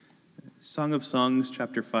Song of Songs,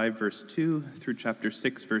 chapter 5, verse 2 through chapter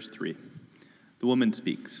 6, verse 3. The woman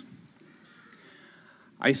speaks.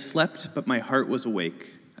 I slept, but my heart was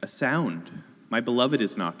awake. A sound. My beloved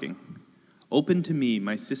is knocking. Open to me,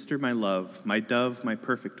 my sister, my love, my dove, my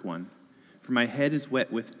perfect one. For my head is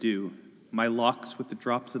wet with dew, my locks with the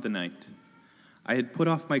drops of the night. I had put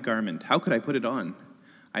off my garment. How could I put it on?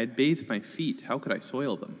 I had bathed my feet. How could I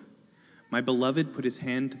soil them? My beloved put his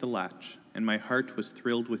hand to the latch, and my heart was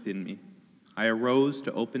thrilled within me. I arose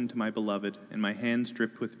to open to my beloved, and my hands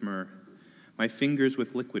dripped with myrrh, my fingers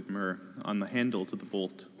with liquid myrrh on the handles of the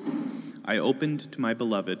bolt. I opened to my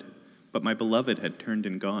beloved, but my beloved had turned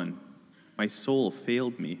and gone. My soul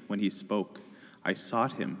failed me when he spoke. I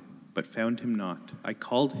sought him, but found him not. I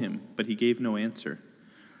called him, but he gave no answer.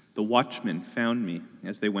 The watchmen found me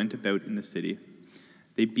as they went about in the city.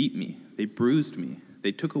 They beat me, they bruised me,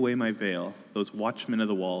 they took away my veil, those watchmen of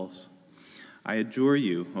the walls. I adjure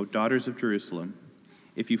you, O daughters of Jerusalem,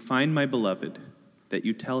 if you find my beloved, that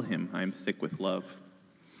you tell him I am sick with love.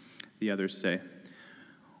 The others say,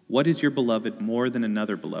 what is your beloved more than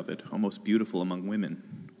another beloved, O most beautiful among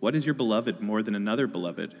women? What is your beloved more than another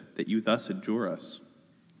beloved, that you thus adjure us?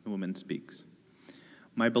 The woman speaks.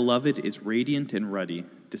 My beloved is radiant and ruddy,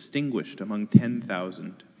 distinguished among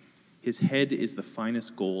 10,000. His head is the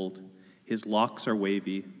finest gold. His locks are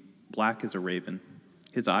wavy, black as a raven.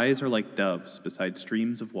 His eyes are like doves beside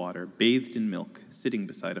streams of water, bathed in milk, sitting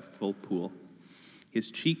beside a full pool.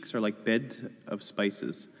 His cheeks are like beds of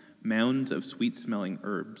spices, mounds of sweet-smelling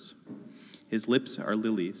herbs. His lips are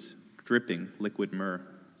lilies, dripping liquid myrrh.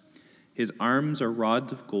 His arms are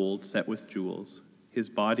rods of gold set with jewels. His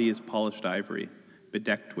body is polished ivory,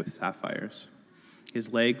 bedecked with sapphires.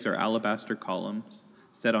 His legs are alabaster columns,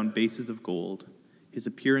 set on bases of gold. His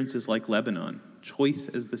appearance is like Lebanon, choice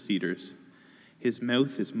as the cedars. His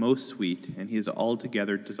mouth is most sweet, and he is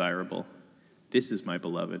altogether desirable. This is my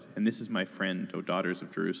beloved, and this is my friend, O daughters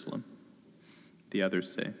of Jerusalem. The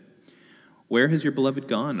others say, where has your beloved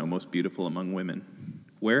gone, O most beautiful among women?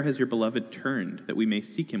 Where has your beloved turned, that we may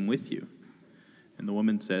seek him with you? And the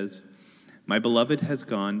woman says, my beloved has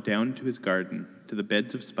gone down to his garden, to the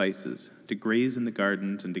beds of spices, to graze in the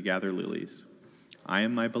gardens and to gather lilies. I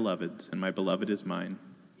am my beloved's, and my beloved is mine.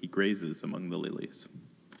 He grazes among the lilies.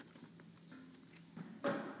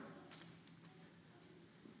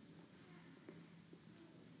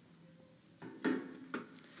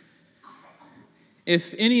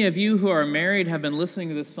 If any of you who are married have been listening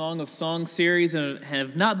to this Song of Songs series and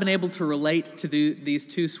have not been able to relate to these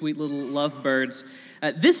two sweet little lovebirds,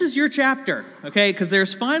 this is your chapter, okay? Because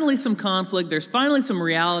there's finally some conflict. There's finally some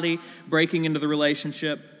reality breaking into the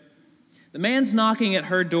relationship. The man's knocking at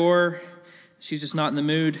her door. She's just not in the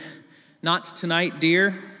mood. Not tonight,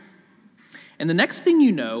 dear. And the next thing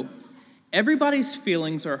you know, everybody's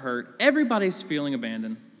feelings are hurt. Everybody's feeling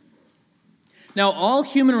abandoned. Now, all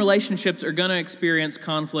human relationships are going to experience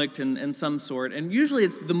conflict in some sort, and usually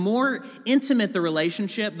it's the more intimate the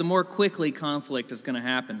relationship, the more quickly conflict is going to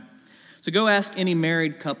happen. So go ask any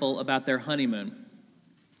married couple about their honeymoon.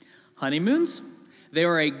 Honeymoons, they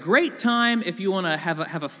are a great time if you want to have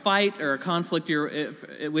a fight or a conflict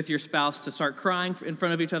with your spouse to start crying in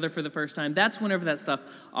front of each other for the first time. That's whenever that stuff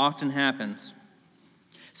often happens.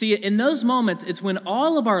 See, in those moments, it's when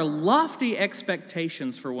all of our lofty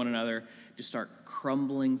expectations for one another just start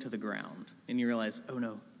crumbling to the ground. And you realize, oh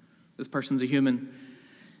no, this person's a human.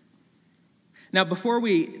 Now, before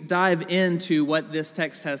we dive into what this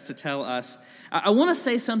text has to tell us, I want to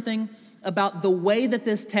say something about the way that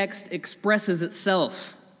this text expresses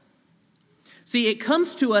itself. See, it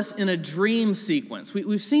comes to us in a dream sequence.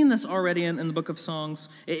 We've seen this already in the book of Songs.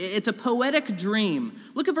 It's a poetic dream.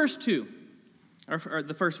 Look at verse 2, or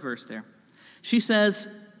the first verse there. She says,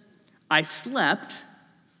 I slept,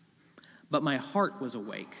 but my heart was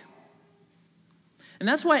awake. And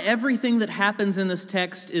that's why everything that happens in this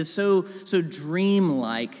text is so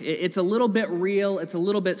dreamlike. It's a little bit real. It's a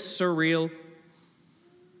little bit surreal.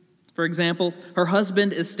 For example, her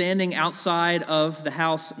husband is standing outside of the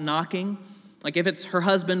house knocking. Like, if it's her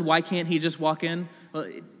husband, why can't he just walk in? Well,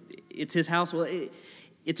 it's his house. Well,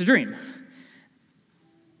 it's a dream.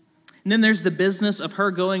 And then there's the business of her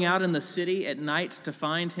going out in the city at night to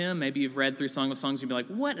find him. Maybe you've read through Song of Songs and you'd be like,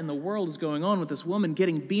 what in the world is going on with this woman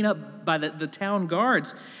getting beat up by the town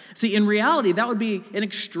guards? See, in reality, that would be an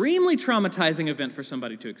extremely traumatizing event for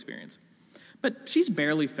somebody to experience. But she's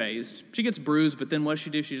barely fazed. She gets bruised, but then what does she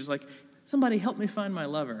do? She's just like, somebody help me find my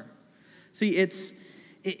lover. See, it's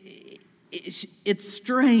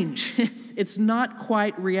strange. It's not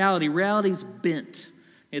quite reality. Reality's bent.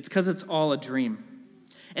 It's because it's all a dream.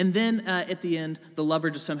 And then at the end, the lover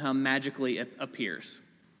just somehow magically appears.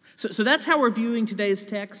 So that's how we're viewing today's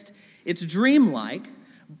text. It's dreamlike,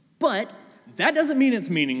 but that doesn't mean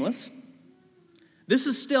it's meaningless. This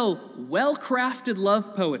is still well-crafted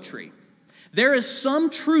love poetry. There is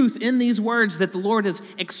some truth in these words that the Lord is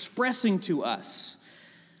expressing to us.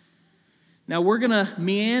 Now, we're going to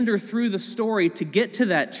meander through the story to get to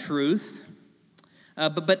that truth,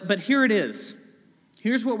 but here it is.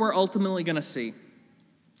 Here's what we're ultimately going to see.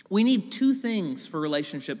 We need two things for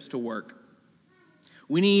relationships to work.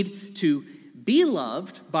 We need to be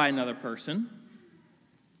loved by another person,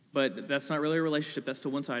 but that's not really a relationship, that's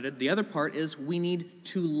still one-sided. The other part is we need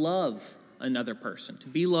to love another person, to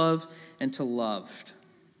be loved and to loved.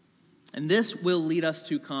 And this will lead us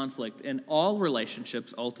to conflict in all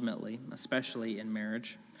relationships ultimately, especially in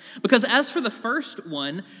marriage. Because as for the first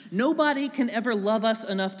one, nobody can ever love us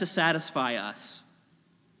enough to satisfy us.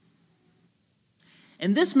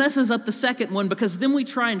 And this messes up the second one because then we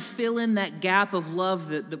try and fill in that gap of love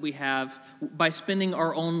that we have by spending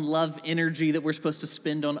our own love energy that we're supposed to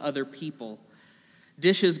spend on other people.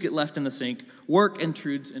 Dishes get left in the sink. Work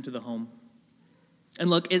intrudes into the home. And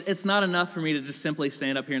look, it's not enough for me to just simply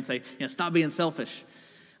stand up here and say, stop being selfish.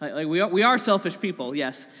 Like we are selfish people,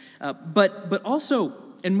 yes. But also,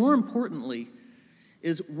 and more importantly,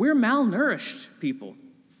 is we're malnourished people.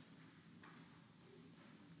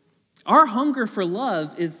 Our hunger for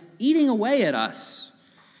love is eating away at us.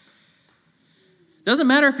 Doesn't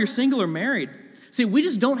matter if you're single or married. See, we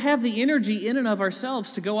just don't have the energy in and of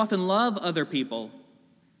ourselves to go off and love other people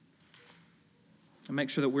and make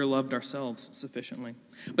sure that we're loved ourselves sufficiently.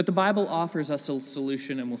 But the Bible offers us a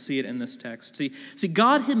solution, and we'll see it in this text. See,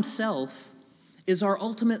 God himself is our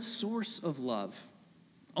ultimate source of love.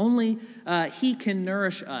 Only he can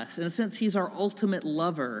nourish us. In a sense, he's our ultimate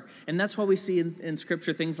lover. And that's why we see in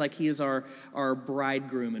Scripture things like he is our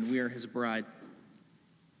bridegroom and we are his bride.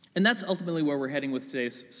 And that's ultimately where we're heading with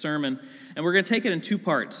today's sermon. And we're going to take it in two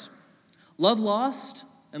parts. Love lost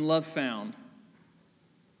and love found.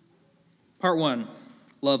 Part one,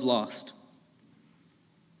 love lost.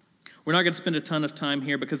 We're not going to spend a ton of time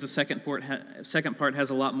here because the second part has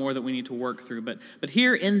a lot more that we need to work through. But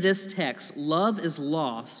here in this text, love is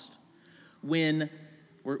lost when,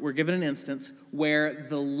 we're given an instance, where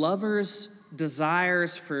the lover's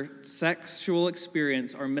desires for sexual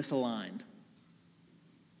experience are misaligned.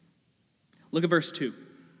 Look at verse 2.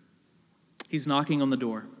 He's knocking on the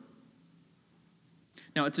door.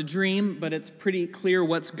 Now, it's a dream, but it's pretty clear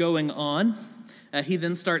what's going on. He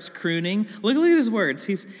then starts crooning. Look at his words.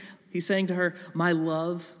 He's saying to her, my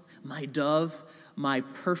love, my dove, my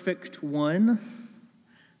perfect one.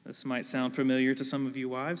 This might sound familiar to some of you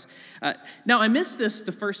wives. Now, I missed this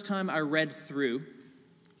the first time I read through,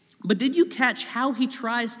 but did you catch how he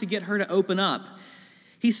tries to get her to open up?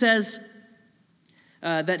 He says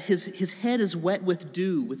that his head is wet with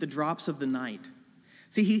dew, with the drops of the night.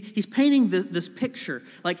 See, he's painting this picture.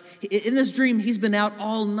 Like, in this dream, he's been out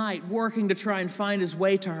all night working to try and find his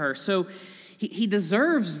way to her. So he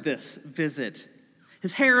deserves this visit.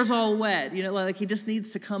 His hair is all wet. Like he just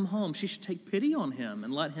needs to come home. She should take pity on him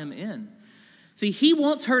and let him in. See, he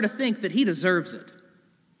wants her to think that he deserves it.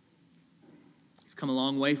 He's come a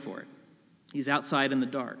long way for it. He's outside in the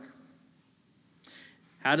dark.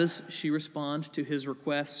 How does she respond to his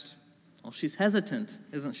request? Well, she's hesitant,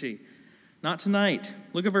 isn't she? Not tonight.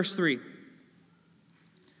 Look at verse 3.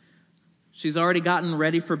 She's already gotten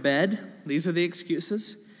ready for bed. These are the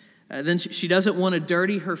excuses. Then she doesn't want to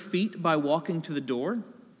dirty her feet by walking to the door.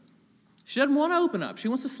 She doesn't want to open up. She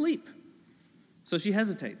wants to sleep. So she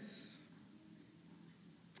hesitates.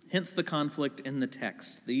 Hence the conflict in the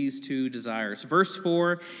text, these two desires. Verse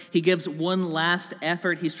 4, he gives one last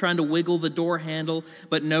effort. He's trying to wiggle the door handle,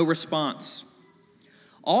 but no response.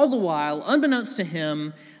 All the while, unbeknownst to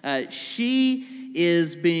him, she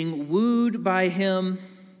is being wooed by him.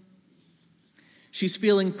 She's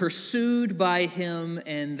feeling pursued by him,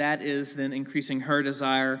 and that is then increasing her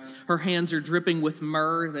desire. Her hands are dripping with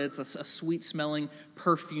myrrh. That's a sweet-smelling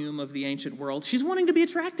perfume of the ancient world. She's wanting to be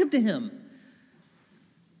attractive to him.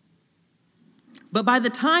 But by the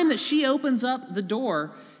time that she opens up the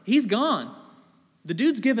door, he's gone. The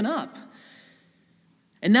dude's given up.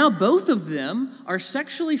 And now both of them are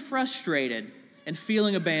sexually frustrated and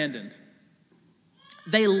feeling abandoned.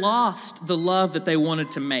 They lost the love that they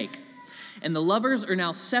wanted to make. And the lovers are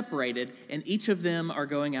now separated, and each of them are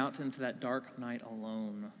going out into that dark night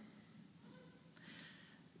alone.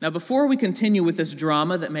 Now, before we continue with this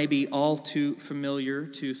drama that may be all too familiar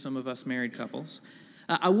to some of us married couples,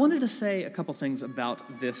 I wanted to say a couple things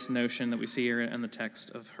about this notion that we see here in the text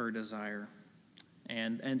of her desire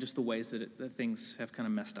and just the ways that things have kind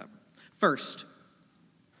of messed up. First,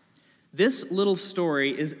 This little story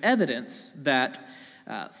is evidence that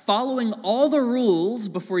following all the rules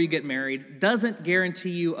before you get married doesn't guarantee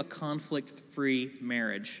you a conflict-free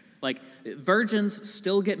marriage. Like, virgins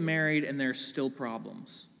still get married and there's still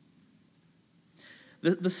problems.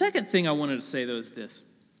 The second thing I wanted to say, though, is this.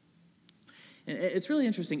 It's really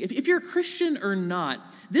interesting. If you're a Christian or not,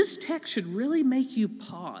 this text should really make you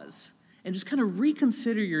pause and just kind of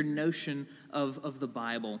reconsider your notion of the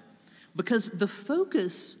Bible. Because the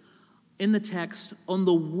focus in the text on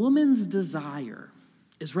the woman's desire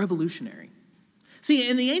is revolutionary. See,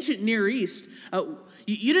 in the ancient Near East,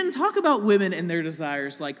 you didn't talk about women and their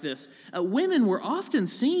desires like this. Women were often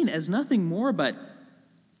seen as nothing more but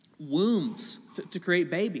wombs to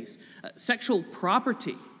create babies, sexual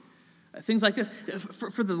property, things like this.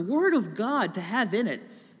 For the Word of God to have in it,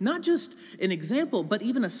 not just an example, but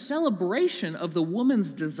even a celebration of the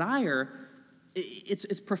woman's desire,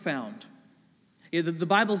 it's profound. Yeah, the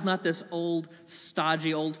Bible's not this old,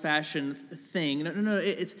 stodgy, old-fashioned thing. No,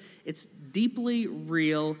 it's deeply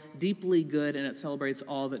real, deeply good, and it celebrates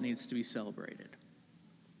all that needs to be celebrated.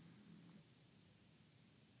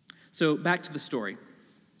 So back to the story.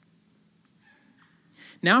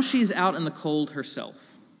 Now she's out in the cold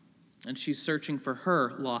herself, and she's searching for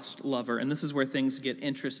her lost lover, and this is where things get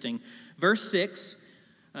interesting. Verse 6,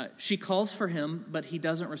 she calls for him, but he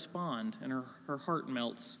doesn't respond, and her heart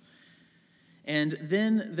melts. And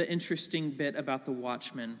then the interesting bit about the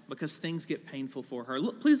watchman, because things get painful for her.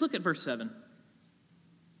 Please look at verse 7.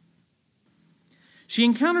 She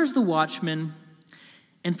encounters the watchman,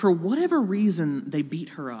 and for whatever reason, they beat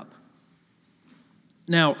her up.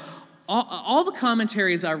 Now, all the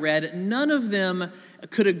commentaries I read, none of them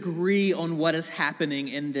could agree on what is happening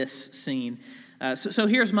in this scene. So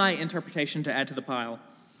here's my interpretation to add to the pile.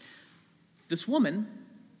 This woman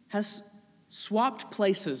has swapped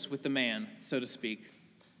places with the man, so to speak.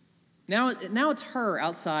 Now it's her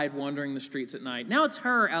outside wandering the streets at night. Now it's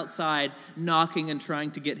her outside knocking and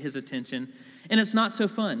trying to get his attention, and it's not so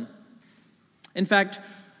fun. In fact,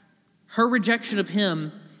 her rejection of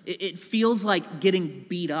him, it feels like getting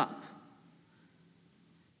beat up.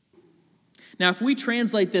 Now, if we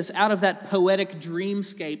translate this out of that poetic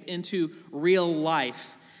dreamscape into real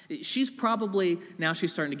life, she's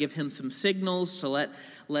starting to give him some signals to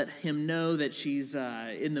let him know that she's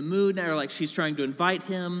in the mood now, or like she's trying to invite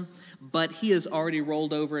him, but he is already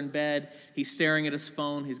rolled over in bed. He's staring at his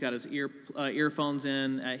phone. He's got his earphones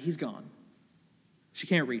in. He's gone. She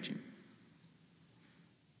can't reach him.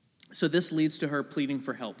 So this leads to her pleading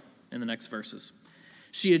for help in the next verses.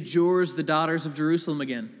 She adjures the daughters of Jerusalem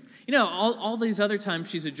again. You know, all these other times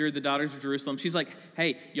she's adjured the daughters of Jerusalem, she's like,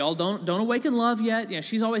 hey, y'all don't awaken love yet. You know,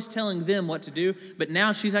 she's always telling them what to do, but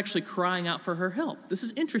now she's actually crying out for her help. This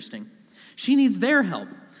is interesting. She needs their help.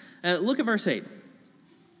 Look at verse 8.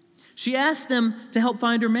 She asked them to help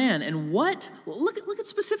find her man. And what? Well, look at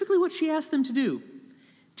specifically what she asked them to do.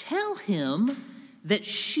 Tell him that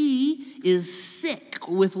she is sick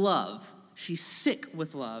with love. She's sick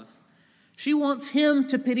with love. She wants him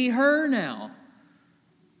to pity her now.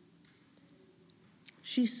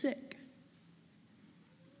 She's sick.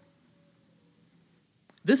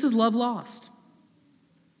 This is love lost.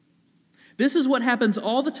 This is what happens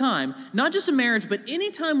all the time, not just in marriage, but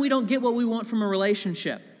anytime we don't get what we want from a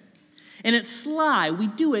relationship. And it's sly. We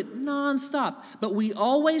do it nonstop. But we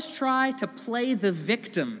always try to play the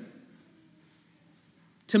victim,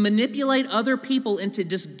 to manipulate other people into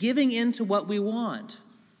just giving in to what we want.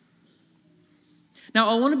 Now,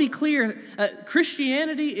 I want to be clear.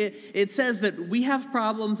 Christianity, it says that we have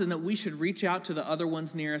problems and that we should reach out to the other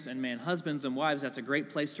ones near us. And man, husbands and wives, that's a great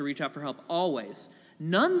place to reach out for help always.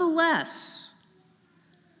 Nonetheless,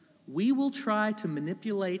 we will try to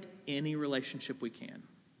manipulate any relationship we can.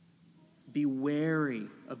 Be wary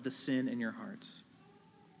of the sin in your hearts.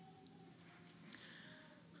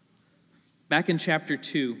 Back in chapter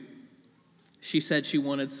 2, she said she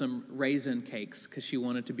wanted some raisin cakes because she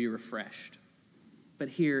wanted to be refreshed. But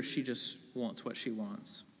here, she just wants what she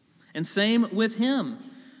wants. And same with him.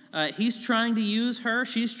 He's trying to use her.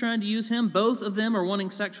 She's trying to use him. Both of them are wanting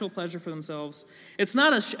sexual pleasure for themselves. It's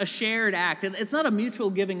not a shared act. It's not a mutual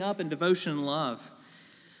giving up and devotion and love.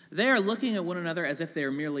 They are looking at one another as if they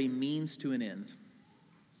are merely means to an end.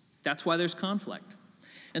 That's why there's conflict.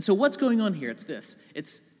 And so what's going on here? It's this.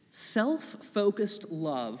 It's self-focused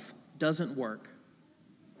love doesn't work.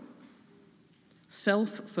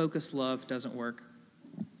 Self-focused love doesn't work.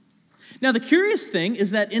 Now, the curious thing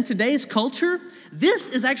is that in today's culture, this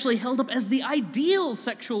is actually held up as the ideal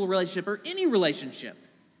sexual relationship or any relationship.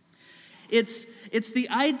 It's the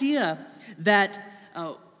idea that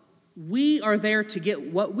we are there to get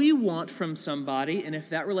what we want from somebody, and if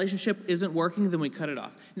that relationship isn't working, then we cut it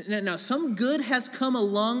off. Now, some good has come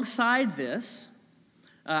alongside this.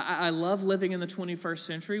 I love living in the 21st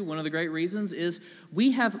century. One of the great reasons is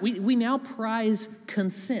we now prize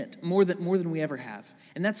consent more than we ever have,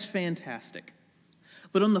 and that's fantastic.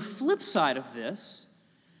 But on the flip side of this,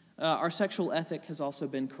 our sexual ethic has also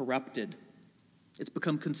been corrupted. It's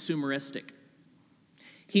become consumeristic.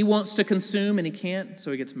 He wants to consume and he can't,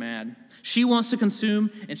 so he gets mad. She wants to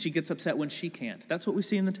consume and she gets upset when she can't. That's what we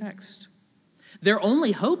see in the text. Their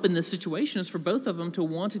only hope in this situation is for both of them to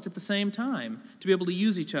want it at the same time, to be able to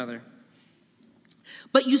use each other.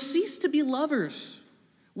 But you cease to be lovers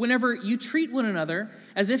whenever you treat one another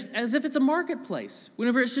as if it's a marketplace,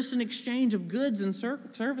 whenever it's just an exchange of goods and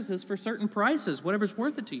services for certain prices, whatever's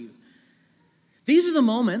worth it to you. These are the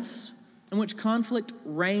moments in which conflict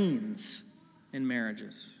reigns in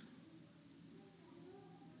marriages.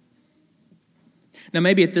 Now,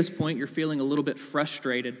 maybe at this point you're feeling a little bit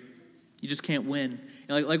frustrated. You just can't win.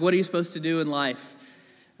 Like what are you supposed to do in life?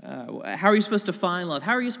 How are you supposed to find love?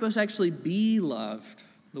 How are you supposed to actually be loved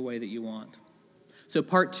the way that you want? So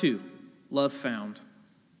part 2, love found.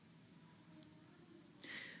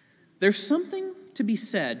 There's something to be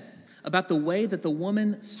said about the way that the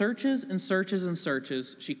woman searches and searches and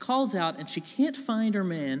searches. She calls out and she can't find her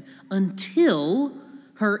man until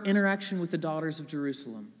her interaction with the daughters of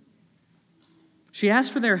Jerusalem. She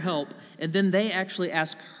asks for their help, and then they actually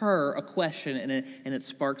ask her a question, and it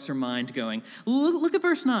sparks her mind going. Look at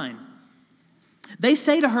verse 9. They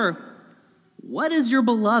say to her, "What is your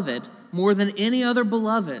beloved more than any other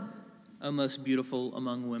beloved, O most beautiful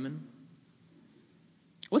among women?"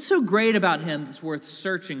 What's so great about him that's worth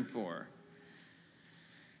searching for?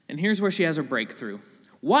 And here's where she has her breakthrough.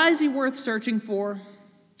 Why is he worth searching for?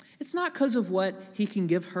 It's not because of what he can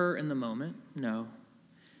give her in the moment. No.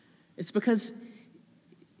 It's because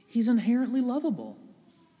he's inherently lovable.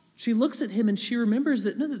 She looks at him and she remembers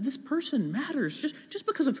that this person matters just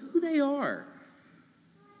because of who they are.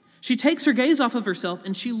 She takes her gaze off of herself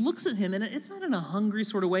and she looks at him, and it's not in a hungry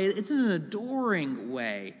sort of way. It's in an adoring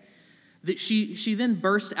way. That she then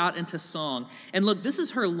burst out into song. And look, this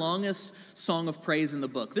is her longest song of praise in the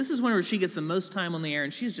book. This is whenever she gets the most time on the air,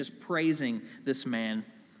 and she's just praising this man.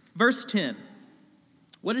 Verse 10.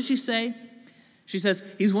 What does she say? She says,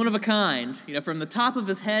 he's one of a kind. From the top of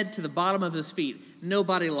his head to the bottom of his feet.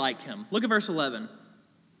 Nobody like him. Look at verse 11.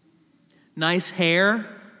 Nice hair.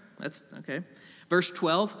 That's okay. Verse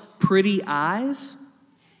 12. Pretty eyes.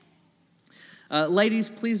 Ladies,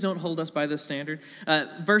 please don't hold us by this standard.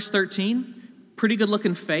 Verse 13, pretty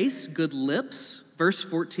good-looking face, good lips. Verse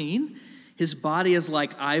 14, his body is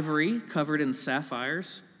like ivory covered in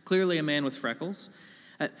sapphires, clearly a man with freckles.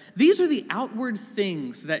 These are the outward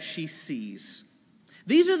things that she sees.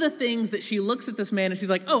 These are the things that she looks at this man and she's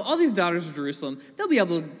like, oh, all these daughters of Jerusalem, they'll be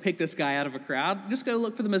able to pick this guy out of a crowd. Just go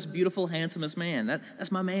look for the most beautiful, handsomest man.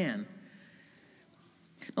 That's my man.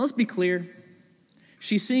 Now let's be clear.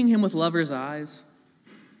 She's seeing him with lover's eyes.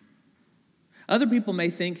 Other people may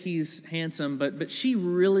think he's handsome, but she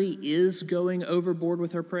really is going overboard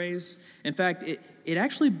with her praise. In fact, it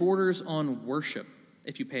actually borders on worship,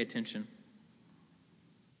 if you pay attention.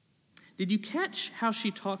 Did you catch how she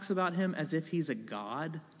talks about him as if he's a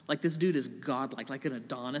god? Like this dude is godlike, like an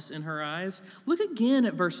Adonis in her eyes. Look again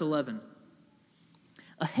at verse 11.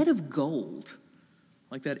 A head of gold,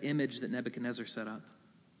 like that image that Nebuchadnezzar set up.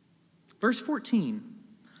 Verse 14,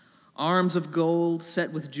 arms of gold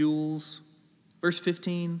set with jewels. Verse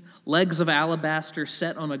 15, legs of alabaster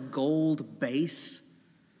set on a gold base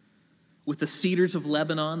with the cedars of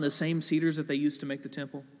Lebanon, the same cedars that they used to make the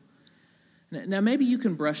temple. Now, maybe you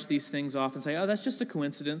can brush these things off and say, oh, that's just a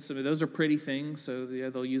coincidence. I mean, those are pretty things, so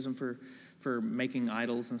they'll use them for making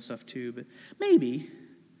idols and stuff too. But maybe.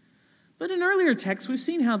 But in earlier texts, we've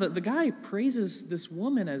seen how the guy praises this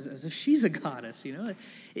woman as if she's a goddess.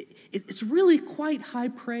 It's really quite high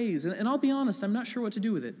praise. And I'll be honest, I'm not sure what to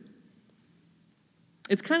do with it.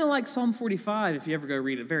 It's kind of like Psalm 45, if you ever go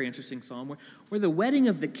read it. Very interesting psalm, where the wedding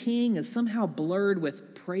of the king is somehow blurred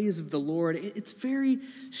with praise of the Lord. It's very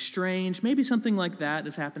strange. Maybe something like that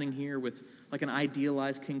is happening here with like an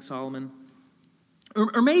idealized King Solomon.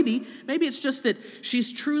 Or maybe it's just that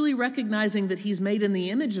she's truly recognizing that he's made in the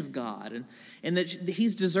image of God and that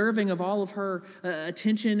he's deserving of all of her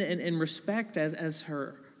attention and respect as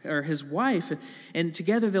her or his wife, and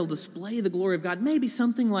together they'll display the glory of God. Maybe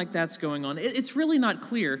something like that's going on. It's really not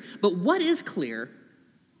clear, but what is clear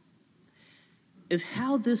is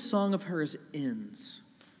how this song of hers ends.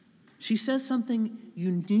 She says something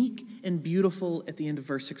unique and beautiful at the end of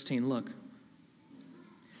verse 16. Look.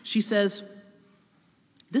 She says,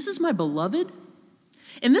 This is my beloved,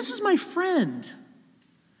 and this is my friend.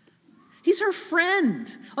 He's her friend.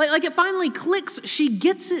 Like it finally clicks. She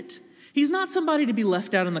gets it. He's not somebody to be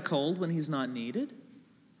left out in the cold when he's not needed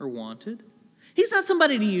or wanted. He's not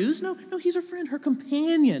somebody to use. No, he's her friend, her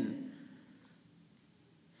companion.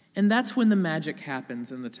 And that's when the magic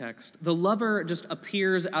happens in the text. The lover just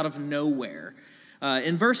appears out of nowhere.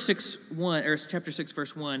 In chapter 6,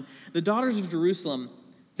 verse 1, the daughters of Jerusalem,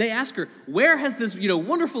 they ask her, where has this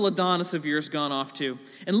wonderful Adonis of yours gone off to?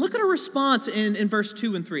 And look at her response in verse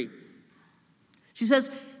 2 and 3. She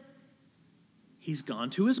says, he's gone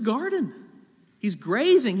to his garden. He's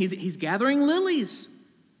grazing. He's gathering lilies.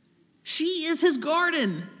 She is his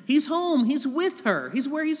garden. He's home. He's with her. He's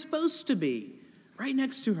where he's supposed to be, right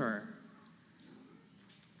next to her.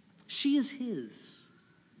 She is his.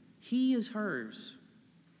 He is hers.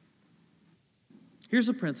 Here's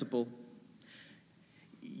the principle.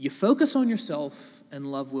 You focus on yourself and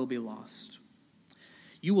love will be lost.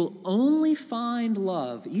 You will only find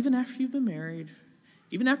love, even after you've been married,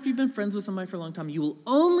 even after you've been friends with somebody for a long time, you will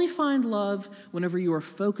only find love whenever you are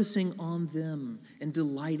focusing on them and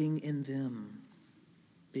delighting in them,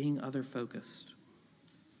 being other-focused.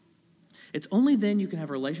 It's only then you can have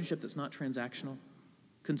a relationship that's not transactional,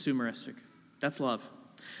 consumeristic. That's love.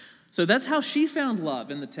 So that's how she found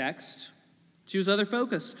love in the text. She was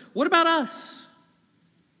other-focused. What about us?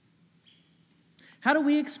 How do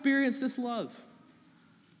we experience this love?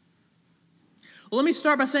 Well, let me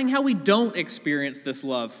start by saying how we don't experience this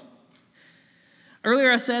love.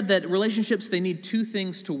 Earlier I said that relationships, they need two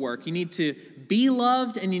things to work. You need to be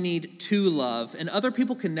loved and you need to love. And other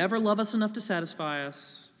people can never love us enough to satisfy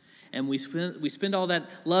us. And we spend all that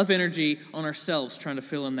love energy on ourselves trying to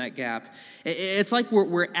fill in that gap. It's like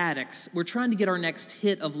we're addicts. We're trying to get our next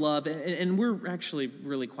hit of love, and we're actually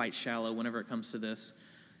really quite shallow whenever it comes to this.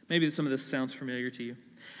 Maybe some of this sounds familiar to you.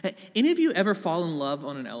 Any of you ever fall in love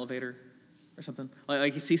on an elevator or something?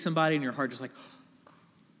 Like you see somebody and your heart just like,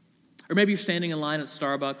 or maybe you're standing in line at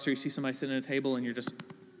Starbucks or you see somebody sitting at a table and you're just,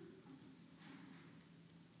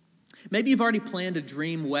 maybe you've already planned a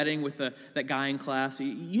dream wedding with that guy in class.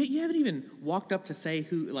 You haven't even walked up to say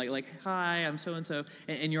who, like, hi, I'm so-and-so,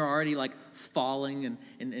 and you're already like falling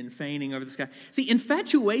and fainting over this guy. See,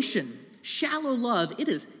 infatuation, shallow love,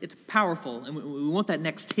 it's powerful, and we want that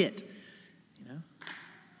next hit,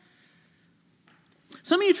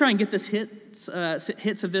 Some of you try and get this hits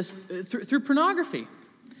of this through pornography.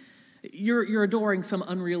 You're adoring some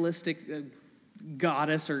unrealistic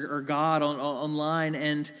goddess or god online,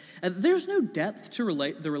 and there's no depth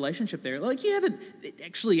to the relationship there. Like you haven't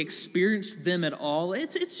actually experienced them at all.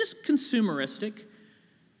 It's just consumeristic.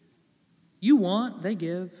 You want, they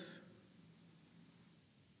give.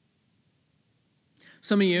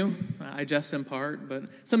 Some of you, I jest in part, but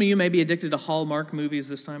some of you may be addicted to Hallmark movies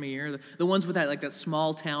this time of year. The ones with that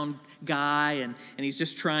small town guy, and he's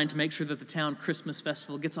just trying to make sure that the town Christmas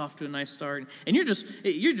festival gets off to a nice start. And you're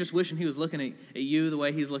just wishing he was looking at you the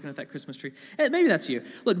way he's looking at that Christmas tree. Maybe that's you.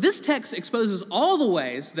 Look, this text exposes all the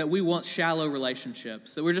ways that we want shallow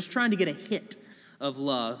relationships, that we're just trying to get a hit of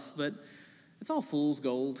love, but it's all fool's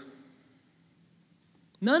gold.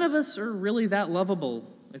 None of us are really that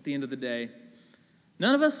lovable at the end of the day.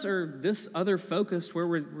 None of us are this other focused where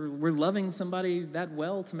we're loving somebody that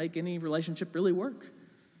well to make any relationship really work.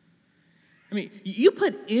 I mean, you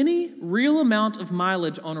put any real amount of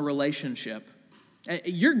mileage on a relationship,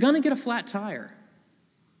 you're going to get a flat tire.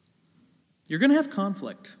 You're going to have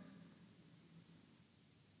conflict.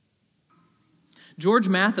 George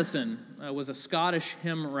Matheson was a Scottish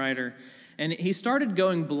hymn writer, and he started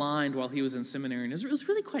going blind while he was in seminary, and it was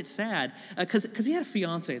really quite sad because he had a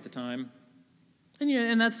fiancée at the time. And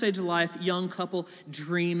in that stage of life, young couple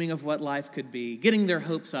dreaming of what life could be, getting their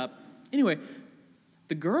hopes up. Anyway,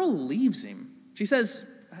 the girl leaves him. She says,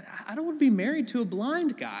 I don't want to be married to a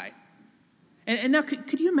blind guy. And now,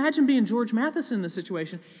 could you imagine being George Matheson in this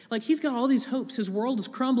situation? Like, he's got all these hopes. His world is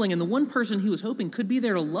crumbling, and the one person he was hoping could be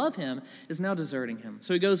there to love him is now deserting him.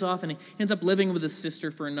 So he goes off, and he ends up living with his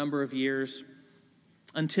sister for a number of years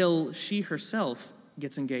until she herself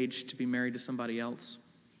gets engaged to be married to somebody else.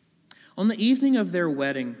 On the evening of their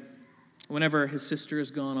wedding, whenever his sister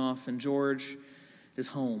has gone off and George is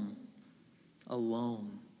home,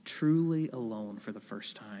 alone, truly alone for the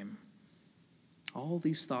first time, all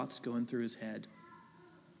these thoughts going through his head,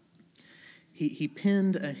 he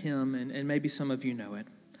penned a hymn, and maybe some of you know it.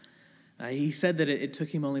 He said that it took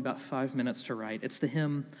him only about 5 minutes to write. It's the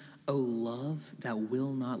hymn, "O Love That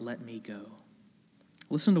Will Not Let Me Go."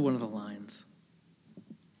 Listen to one of the lines.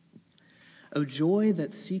 O joy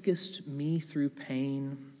that seekest me through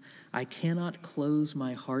pain, I cannot close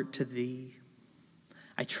my heart to thee.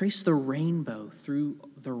 I trace the rainbow through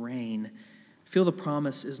the rain. Feel the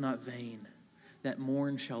promise is not vain, that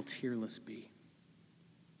morn shall tearless be.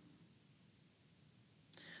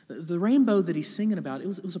 The rainbow that he's singing about, it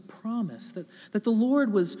was a promise that the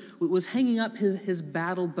Lord was hanging up his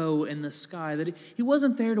battle bow in the sky, that he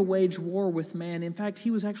wasn't there to wage war with man. In fact,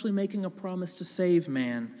 he was actually making a promise to save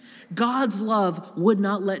man. God's love would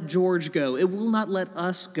not let George go. It will not let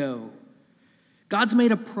us go. God's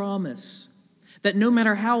made a promise that no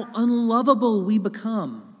matter how unlovable we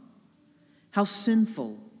become, how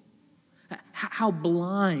sinful, how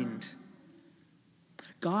blind,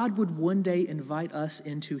 God would one day invite us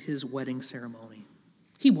into his wedding ceremony.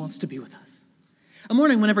 He wants to be with us. A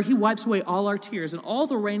morning whenever he wipes away all our tears and all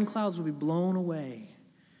the rain clouds will be blown away.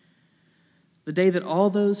 The day that all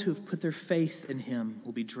those who have put their faith in him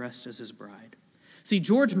will be dressed as his bride. See,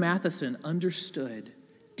 George Matheson understood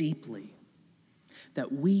deeply that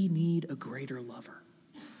we need a greater lover.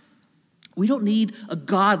 We don't need a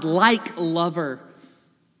God-like lover.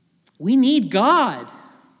 We need God.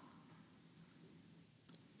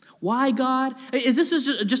 Why God? Is this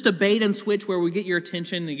just a bait and switch where we get your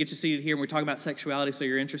attention and get you seated here and we're talking about sexuality so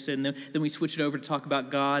you're interested and then we switch it over to talk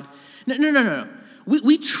about God? No.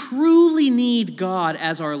 We truly need God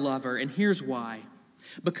as our lover, and here's why.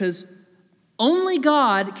 Because only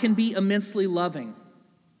God can be immensely loving.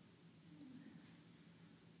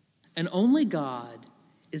 And only God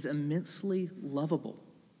is immensely lovable.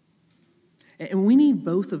 And we need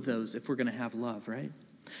both of those if we're going to have love, right?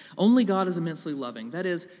 Only God is immensely loving. That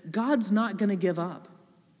is, God's not going to give up.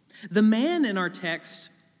 The man in our text,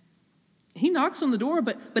 he knocks on the door,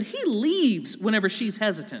 but he leaves whenever she's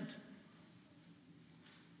hesitant.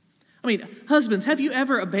 I mean, husbands, have you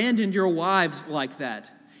ever abandoned your wives like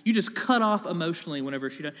that? You just cut off emotionally whenever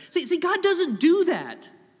she does. See, God doesn't do that.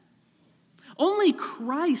 Only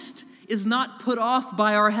Christ is not put off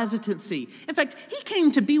by our hesitancy. In fact, he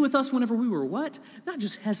came to be with us whenever we were what? Not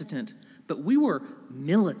just hesitant, but we were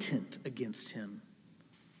militant against him.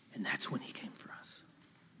 And that's when he came for us.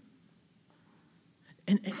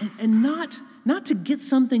 And not to get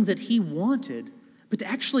something that he wanted, but to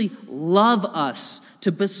actually love us,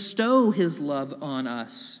 to bestow his love on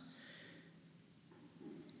us.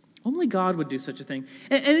 Only God would do such a thing.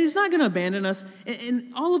 And he's not going to abandon us.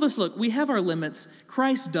 And all of us, look, we have our limits.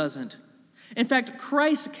 Christ doesn't. In fact,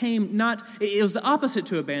 Christ came it was the opposite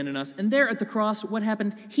to abandon us. And there at the cross, what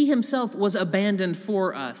happened? He himself was abandoned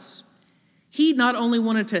for us. He not only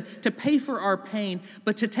wanted to pay for our pain,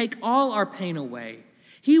 but to take all our pain away.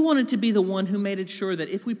 He wanted to be the one who made it sure that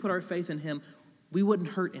if we put our faith in him, we wouldn't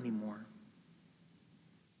hurt anymore.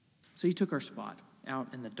 So he took our spot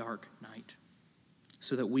out in the dark night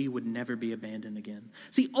so that we would never be abandoned again.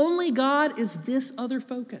 See, only God is this other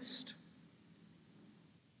focused.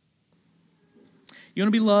 You want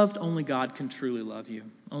to be loved? Only God can truly love you.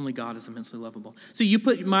 Only God is immensely lovable. So you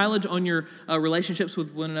put mileage on your relationships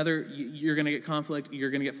with one another, you're going to get conflict, you're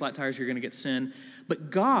going to get flat tires, you're going to get sin. But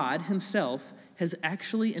God himself has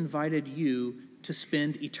actually invited you to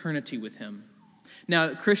spend eternity with him.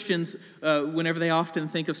 Now, Christians, whenever they often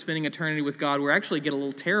think of spending eternity with God, we actually get a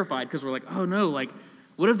little terrified because we're like, oh no, like,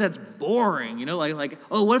 what if that's boring? You know, like,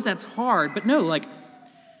 oh, what if that's hard? But no, like,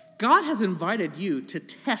 God has invited you to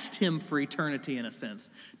test him for eternity in a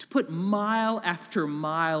sense, to put mile after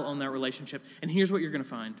mile on that relationship. And here's what you're going to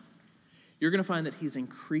find. You're going to find that he's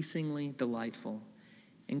increasingly delightful,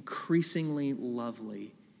 increasingly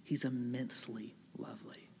lovely. He's immensely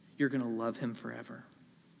lovely. You're going to love him forever.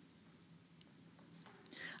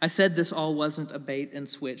 I said this all wasn't a bait and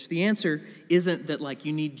switch. The answer isn't that like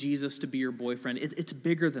you need Jesus to be your boyfriend. It's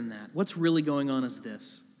bigger than that. What's really going on is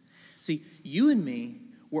this. See, you and me,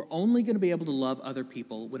 we're only going to be able to love other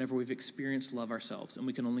people whenever we've experienced love ourselves, and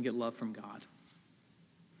we can only get love from God.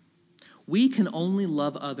 We can only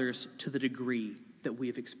love others to the degree that we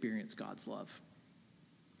have experienced God's love.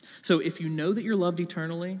 So if you know that you're loved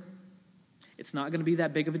eternally, it's not going to be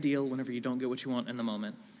that big of a deal whenever you don't get what you want in the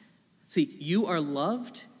moment. See, you are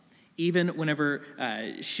loved even whenever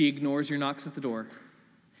she ignores your knocks at the door.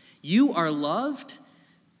 You are loved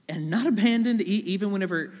and not abandoned even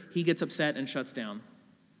whenever he gets upset and shuts down.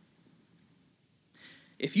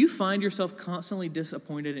 If you find yourself constantly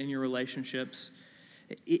disappointed in your relationships,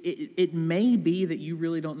 it may be that you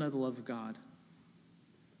really don't know the love of God.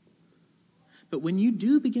 But when you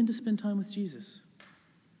do begin to spend time with Jesus,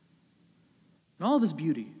 and all of his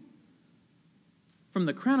beauty, from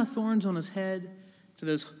the crown of thorns on his head to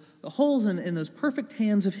the holes in those perfect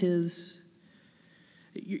hands of his,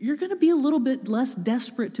 you're going to be a little bit less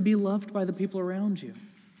desperate to be loved by the people around you.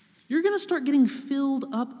 you're going to start getting filled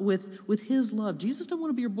up with his love. Jesus don't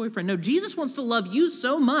want to be your boyfriend. No, Jesus wants to love you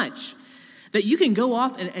so much that you can go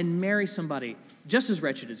off and marry somebody just as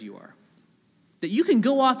wretched as you are. That you can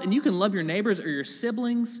go off and you can love your neighbors or your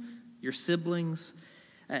siblings.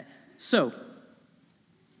 So,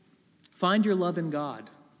 find your love in God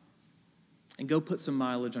and go put some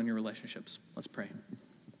mileage on your relationships. Let's pray.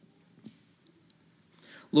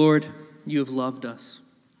 Lord, you have loved us.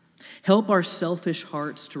 Help our selfish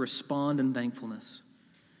hearts to respond in thankfulness.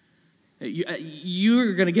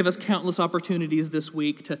 You're going to give us countless opportunities this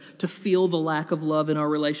week to feel the lack of love in our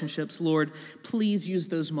relationships. Lord, please use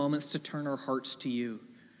those moments to turn our hearts to you,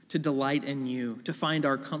 to delight in you, to find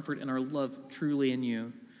our comfort and our love truly in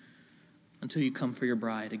you until you come for your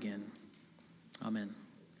bride again. Amen.